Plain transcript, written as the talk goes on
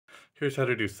Here's how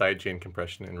to do sidechain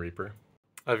compression in Reaper.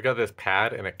 I've got this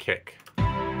pad and a kick.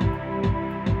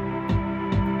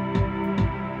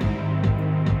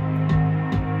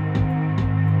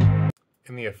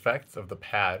 In the effects of the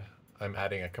pad, I'm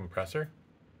adding a compressor,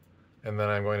 and then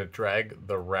I'm going to drag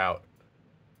the route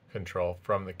control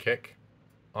from the kick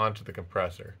onto the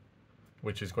compressor,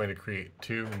 which is going to create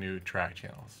two new track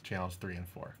channels, channels 3 and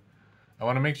 4. I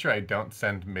want to make sure I don't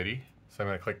send MIDI, so I'm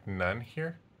going to click none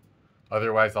here.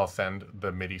 Otherwise, I'll send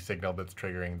the MIDI signal that's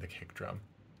triggering the kick drum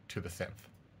to the synth.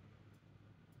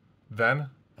 Then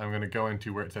I'm going to go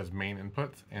into where it says main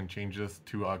inputs and change this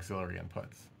to auxiliary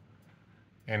inputs.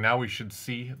 And now we should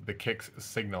see the kick's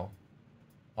signal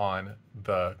on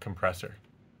the compressor.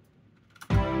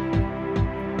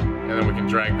 And then we can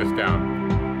drag this down.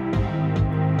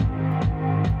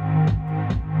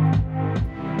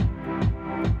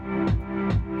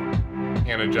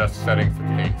 And adjust settings to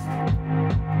taste.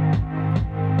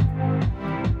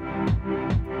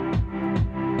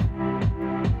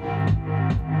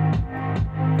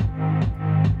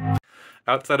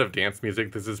 Outside of dance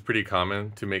music, this is pretty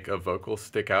common to make a vocal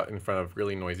stick out in front of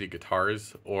really noisy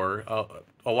guitars or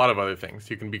a lot of other things.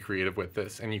 You can be creative with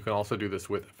this, and you can also do this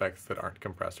with effects that aren't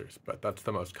compressors, but that's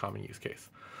the most common use case.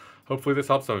 Hopefully this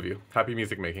helps some of you. Happy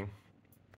music making.